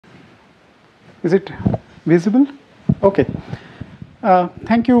Is it visible? Okay.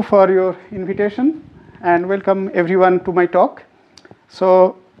 Thank you for your invitation and welcome everyone to my talk.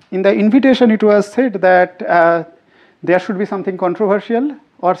 So in the invitation it was said that there should be something controversial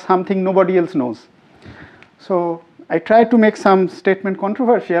or something nobody else knows. So I tried to make some statement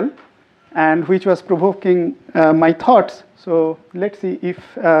controversial and which was provoking my thoughts. So let's see if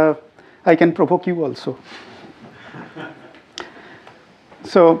I can provoke you also.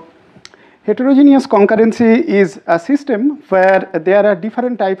 So heterogeneous concurrency is a system where there are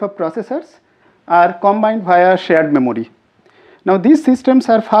different types of processors are combined via shared memory. Now these systems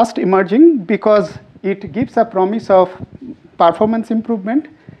are fast emerging because it gives a promise of performance improvement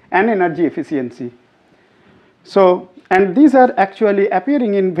and energy efficiency. So, and these are actually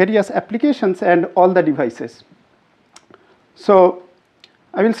appearing in various applications and all the devices. So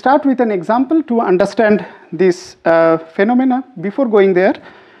I will start with an example to understand this phenomena. Before going there,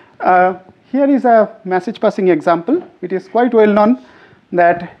 here is a message passing example. It is quite well known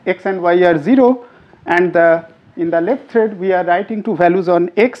that x and y are 0, and in the left thread we are writing two values on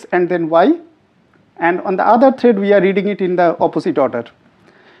x and then y, and on the other thread we are reading it in the opposite order.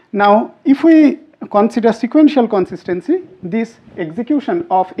 Now if we consider sequential consistency, this execution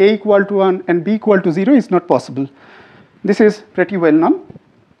of a equal to 1 and b equal to 0 is not possible. This is pretty well known.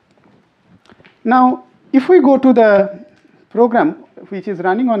 Now if we go to the program which is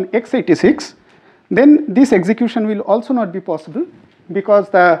running on x86, then this execution will also not be possible because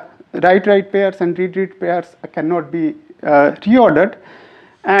the write-write pairs and read-read pairs cannot be reordered,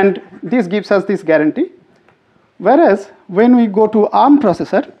 and this gives us this guarantee. Whereas when we go to ARM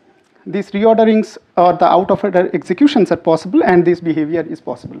processor, these reorderings or the out-of-order executions are possible and this behavior is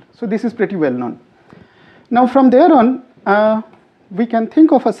possible. So this is pretty well known. Now from there on, we can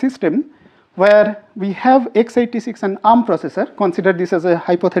think of a system where we have x86 and ARM processor, consider this as a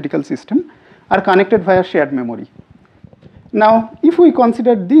hypothetical system, are connected via shared memory. Now, if we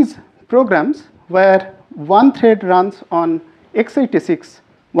consider these programs where one thread runs on x86,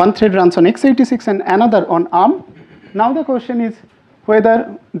 one thread runs on x86 and another on ARM, now the question is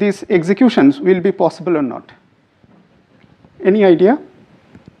whether these executions will be possible or not. Any idea?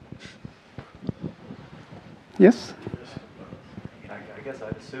 Yes? I guess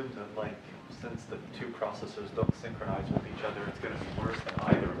I'd assume that, like, since the two processors don't synchronize with each other, it's going to be worse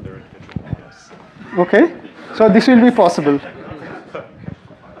than either of their individual models. Okay, so this will be possible.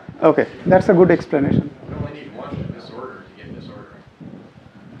 Okay, that's a good explanation. You only need one disorder to get disorder.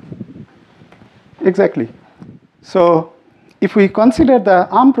 Exactly. So if we consider the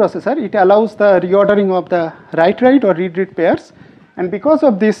ARM processor, it allows the reordering of the write-write or read-read pairs, and because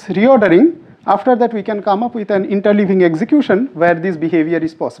of this reordering, after that we can come up with an interleaving execution where this behavior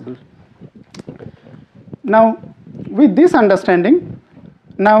is possible. Now with this understanding,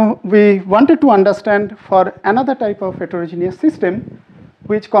 now we wanted to understand for another type of heterogeneous system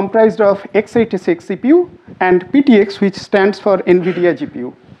which comprised of x86 CPU and PTX, which stands for NVIDIA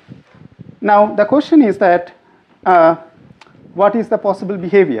GPU. Now the question is that what is the possible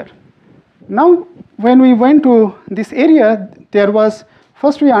behavior? Now when we went to this area, there was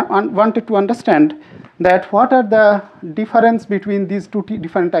first we wanted to understand that what are the difference between these two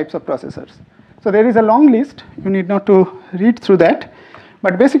different types of processors. So there is a long list, you need not to read through that,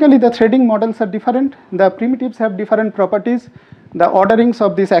 but basically the threading models are different, the primitives have different properties, the orderings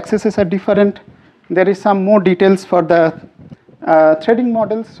of these accesses are different, there is some more details for the threading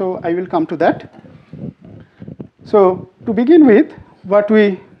models, so I will come to that. So to begin with, what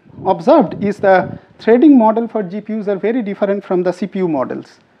we observed is the threading model for GPUs are very different from the CPU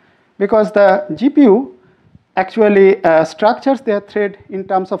models, because the GPU actually structures their thread in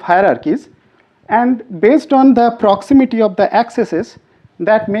terms of hierarchies, and based on the proximity of the accesses,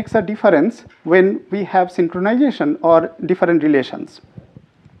 that makes a difference when we have synchronization or different relations.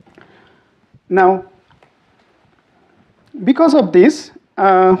 Now, because of this,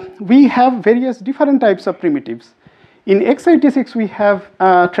 we have various different types of primitives. In x86, we have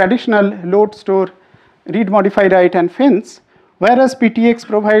traditional load, store, read, modify, write, and fence, whereas PTX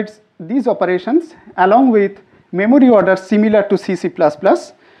provides these operations along with memory orders similar to C++,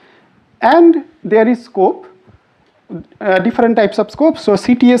 and there is scope, different types of scope. So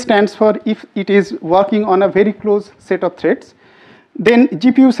CTA stands for if it is working on a very close set of threads. Then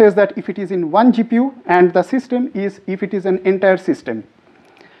GPU says that if it is in one GPU, and the system is if it is an entire system.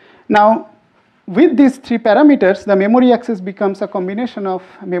 Now, with these three parameters, the memory access becomes a combination of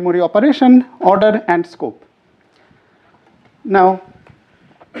memory operation, order, and scope. Now,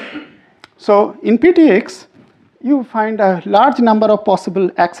 so in PTX, you find a large number of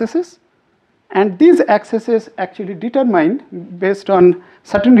possible accesses, And these accesses actually determine, based on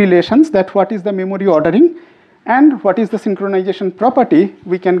certain relations, that what is the memory ordering and what is the synchronization property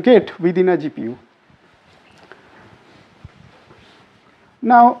we can get within a GPU.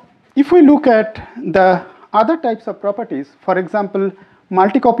 Now, if we look at the other types of properties, for example,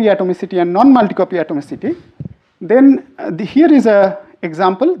 multi-copy atomicity and non-multi-copy atomicity, then here is an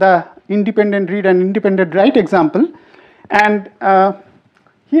example, the independent read and independent write example. And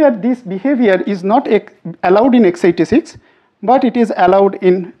here this behavior is not allowed in x86, but it is allowed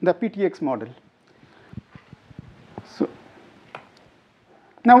in the PTX model. So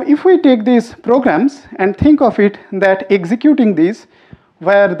now if we take these programs and think of it that executing these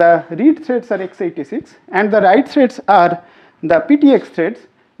where the read threads are x86 and the write threads are the PTX threads,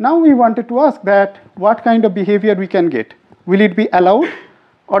 now we wanted to ask that what kind of behavior we can get. Will it be allowed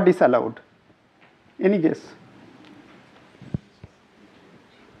or disallowed? Any guess?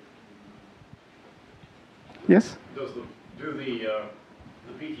 Yes? Do the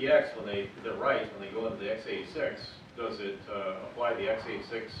PTX, when they write, when they go into the x86, does it apply the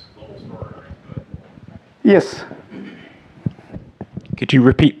x86 global store to it? Yes. Could you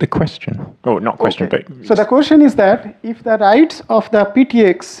repeat the question? Oh, not question, Okay. but... So the question is that if the writes of the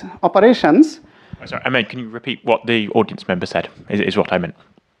PTX operations... Oh, sorry, I meant, can you repeat what the audience member said, is what I meant.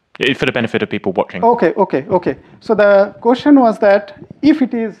 For the benefit of people watching. Okay. So the question was that if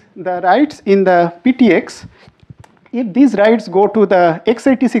it is the writes in the PTX, if these writes go to the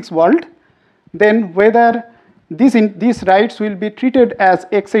x86 world, then whether these writes will be treated as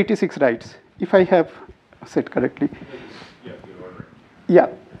x86 writes, if I have said correctly. Yeah, good order. Yeah.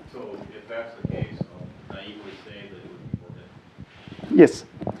 So if that's the case, I'll naively say that it would be forbidden. Yes.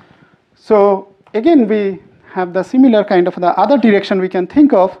 So again, we have the similar kind of the other direction we can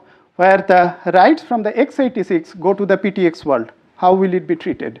think of, where the writes from the x86 go to the PTX world. How will it be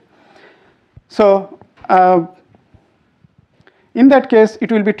treated? So in that case,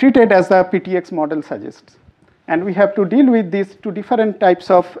 it will be treated as the PTX model suggests. And we have to deal with these two different types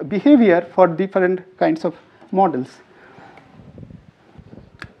of behavior for different kinds of models.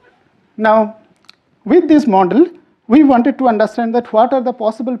 Now, with this model, we wanted to understand that what are the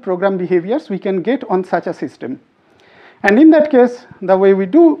possible program behaviors we can get on such a system. And in that case, the way we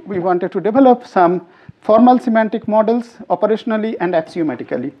wanted to develop some formal semantic models operationally and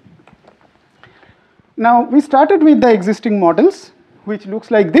axiomatically. Now, we started with the existing models, which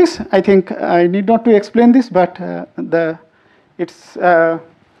looks like this. I think I need not to explain this, but the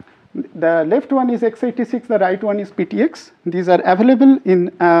left one is x86, the right one is PTX. These are available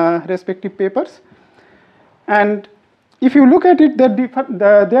in respective papers. And if you look at it,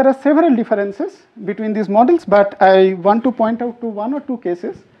 there are several differences between these models, but I want to point out to one or two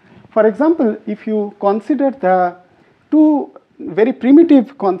cases. For example, if you consider the two very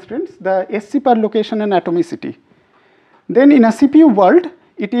primitive constraints, the SC per location and atomicity, then in a CPU world,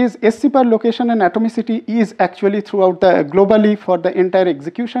 it is SC per location and atomicity is actually throughout the globally for the entire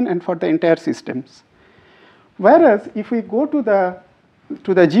execution and for the entire systems. Whereas if we go to the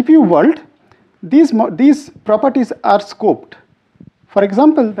GPU world, these properties are scoped. For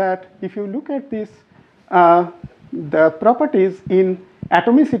example, that if you look at this, the properties in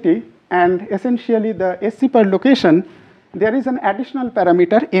atomicity and essentially the SC per location, there is an additional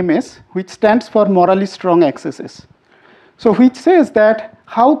parameter MS, which stands for morally strong accesses. So which says that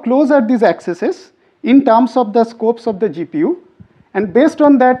how close are these accesses in terms of the scopes of the GPU, and based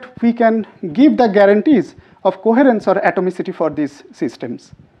on that we can give the guarantees of coherence or atomicity for these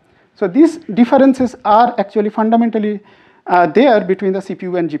systems. So these differences are actually fundamentally there between the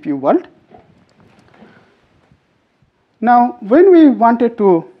CPU and GPU world. Now, when we wanted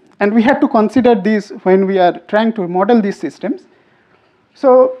to, and we had to consider these when we are trying to model these systems.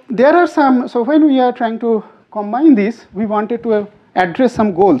 So there are some, so when we are trying to combine these, we wanted to address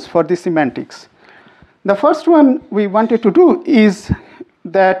some goals for the semantics. The first one we wanted to do is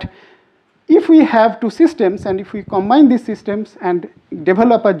that if we have two systems and if we combine these systems and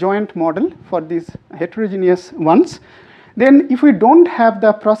develop a joint model for these heterogeneous ones, then if we don't have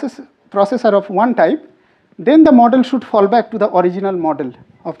the processor of one type, then the model should fall back to the original model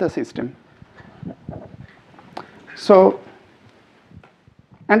of the system. So,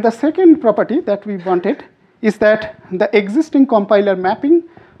 and the second property that we wanted is that the existing compiler mapping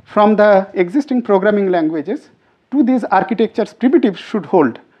from the existing programming languages to these architectures primitives should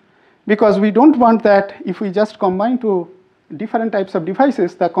hold. Because we don't want that if we just combine two different types of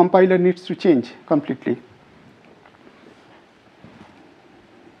devices, the compiler needs to change completely.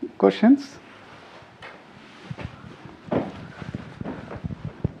 Questions?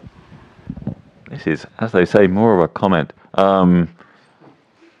 This is, as they say, more of a comment.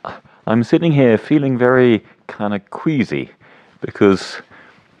 I I'm sitting here feeling very kind of queasy because,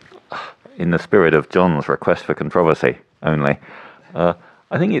 in the spirit of John's request for controversy only, I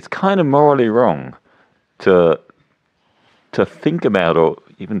think it's kind of morally wrong to think about, or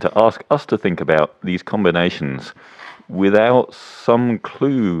even to ask us to think about these combinations without some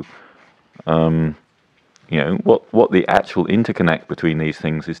clue, what the actual interconnect between these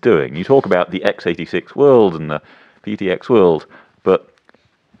things is doing. You talk about the x86 world and the PTX world, but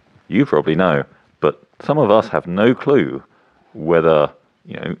you probably know, but some of us have no clue whether,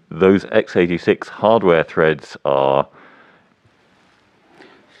 those x86 hardware threads are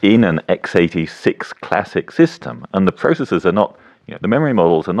in an x86 classic system, and the processors are not, the memory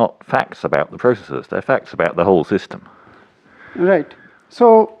models are not facts about the processors, they're facts about the whole system. Right.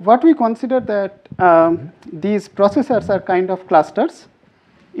 So what we consider that these processors are kind of clusters.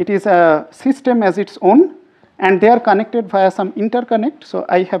 It is a system as its own, and they are connected via some interconnect. So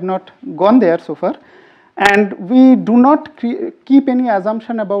I have not gone there so far. And we do not keep any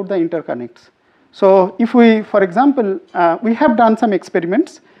assumption about the interconnects. So if we, for example, we have done some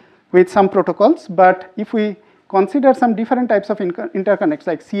experiments with some protocols, but if we consider some different types of interconnects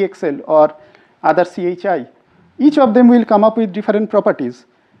like CXL or other CHI, each of them will come up with different properties,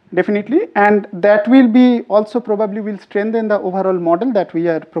 definitely, and that will be also probably will strengthen the overall model that we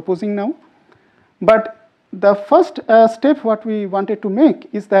are proposing now. But the first step what we wanted to make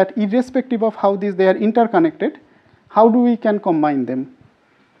is that irrespective of how they are interconnected, how do we can combine them?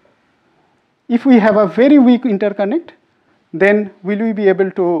 If we have a very weak interconnect, then will we be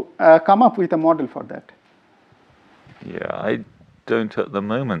able to come up with a model for that? Yeah, I don't at the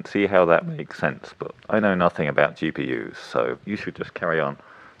moment see how that makes sense, but I know nothing about GPUs, so you should just carry on.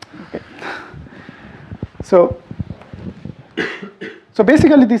 Okay. So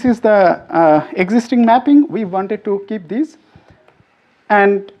basically this is the existing mapping. We wanted to keep these.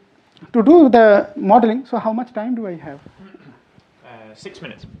 And to do the modeling, so how much time do I have? 6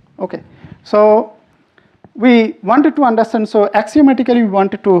 minutes. Okay. So we wanted to understand, so axiomatically we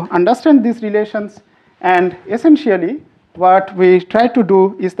wanted to understand these relations, and essentially what we try to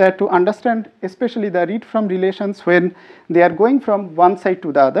do is that to understand especially the read from relations when they are going from one side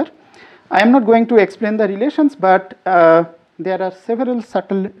to the other. I am not going to explain the relations, but there are several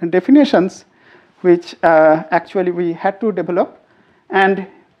subtle definitions which actually we had to develop. And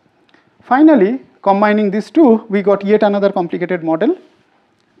finally, combining these two, we got yet another complicated model.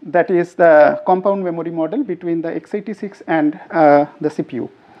 That is the compound memory model between the x86 and the CPU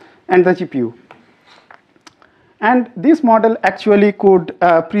and the GPU. And this model actually could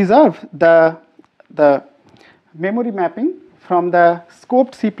preserve the memory mapping from the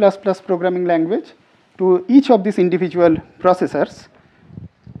scoped C++ programming language to each of these individual processors,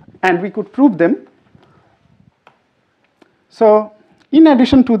 and we could prove them. So in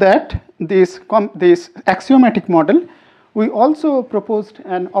addition to that, this axiomatic model, we also proposed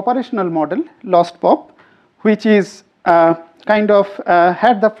an operational model, lost POP, which is kind of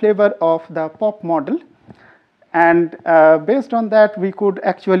had the flavor of the POP model. And based on that, we could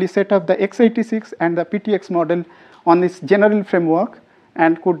actually set up the x86 and the PTX model on this general framework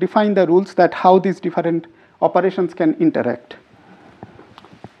and could define the rules that how these different operations can interact.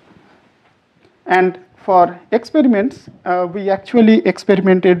 And for experiments, we actually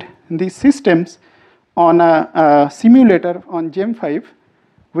experimented these systems on a simulator on GEM5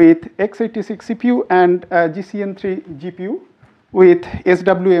 with x86 CPU and GCN3 GPU with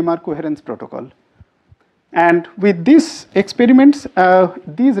SWMR coherence protocol. And with these experiments,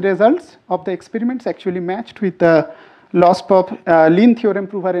 these results of the experiments actually matched with the lost POP Lean theorem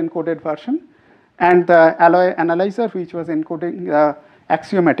prover encoded version and the alloy analyzer, which was encoding the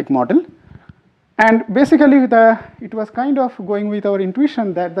axiomatic model. And basically, it was kind of going with our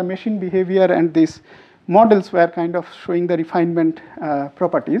intuition that the machine behavior and these models were kind of showing the refinement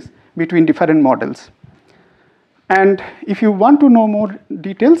properties between different models. And if you want to know more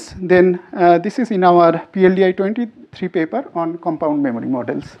details, then this is in our FOWM'23 paper on compound memory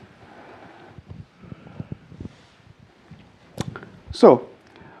models. So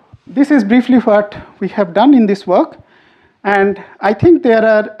this is briefly what we have done in this work. And I think there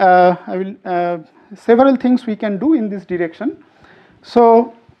are several things we can do in this direction.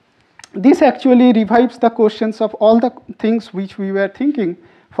 So this actually revives the questions of all the things which we were thinking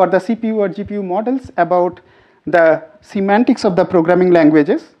for the CPU or GPU models about the semantics of the programming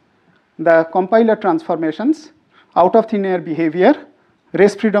languages, the compiler transformations, out of thin air behavior,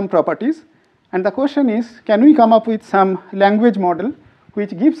 race freedom properties. And the question is, can we come up with some language model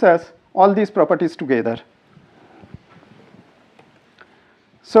which gives us all these properties together?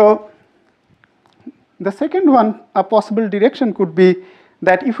 So the second one, a possible direction could be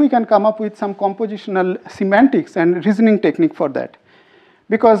that if we can come up with some compositional semantics and reasoning technique for that.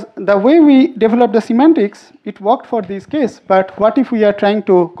 Because the way we developed the semantics, it worked for this case, but what if we are trying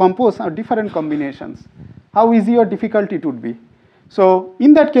to compose different combinations? How easy or difficult it would be? So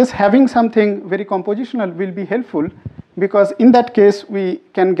in that case, having something very compositional will be helpful, because in that case, we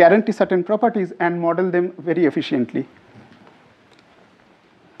can guarantee certain properties and model them very efficiently.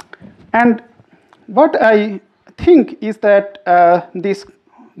 And what I think is that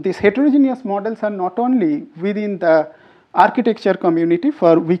these heterogeneous models are not only within the architecture community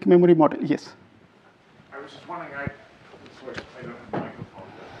for weak memory model. Yes? I was just wondering, I don't have a microphone.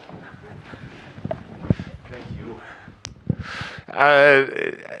 Thank you.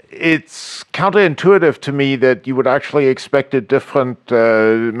 It's counterintuitive to me that you would actually expect a different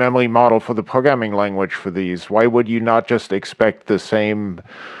memory model for the programming language for these. Why would you not just expect the same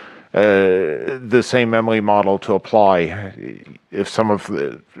memory model to apply if some of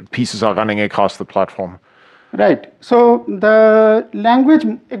the pieces are running across the platform? Right. So the language,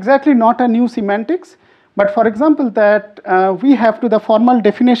 exactly not a new semantics, but for example that we have to the formal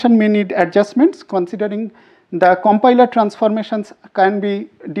definition may need adjustments, considering the compiler transformations can be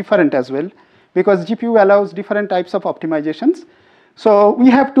different as well, because GPU allows different types of optimizations. So we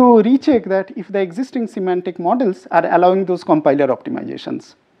have to recheck that if the existing semantic models are allowing those compiler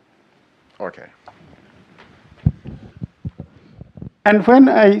optimizations. Okay. And when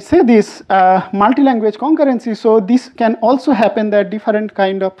I say this multi-language concurrency, so this can also happen that different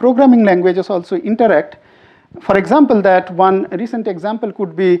kind of programming languages also interact. For example, that one recent example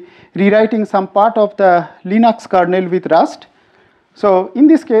could be rewriting some part of the Linux kernel with Rust. So in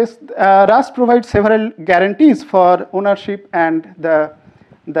this case, Rust provides several guarantees for ownership and the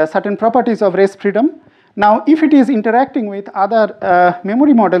certain properties of race freedom. Now, if it is interacting with other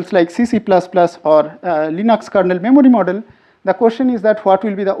memory models like C++ or Linux kernel memory model, the question is that what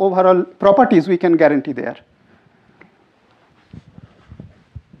will be the overall properties we can guarantee there?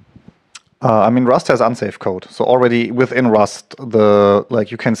 I mean, Rust has unsafe code. So already within Rust,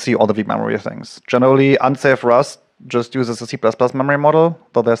 you can see all the weak memory things. Generally, unsafe Rust just uses a C++ memory model,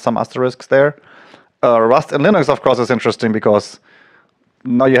 though there's some asterisks there. Rust in Linux, of course, is interesting because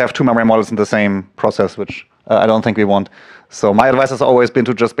now you have two memory models in the same process, which I don't think we want. So my advice has always been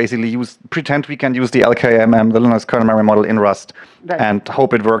to just basically pretend we can use the LKMM, the Linux kernel memory model in Rust, right, and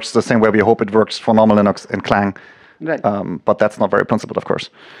hope it works the same way we hope it works for normal Linux in Clang. Right. But that's not very principled, of course.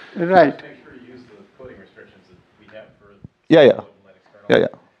 Right. Make sure you use the coding restrictions that we have for Yeah.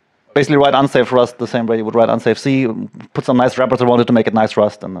 Basically write unsafe Rust the same way you would write unsafe C, put some nice wrappers around it to make it nice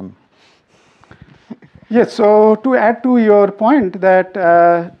Rust, and then... Yes, so to add to your point that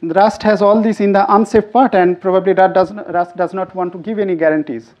Rust has all this in the unsafe part, and probably Rust does not want to give any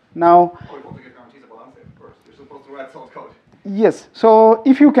guarantees. Now, you want to give guarantees about unsafe, of course. You're supposed to write source code. Yes, so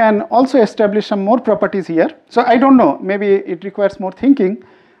if you can also establish some more properties here. So I don't know, maybe it requires more thinking,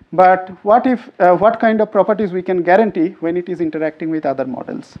 but what kind of properties we can guarantee when it is interacting with other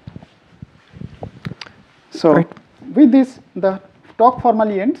models? So Great. With this, the talk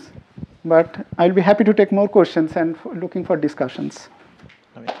formally ends. But I'll be happy to take more questions and looking for discussions.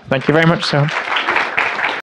 Thank you very much, Soham.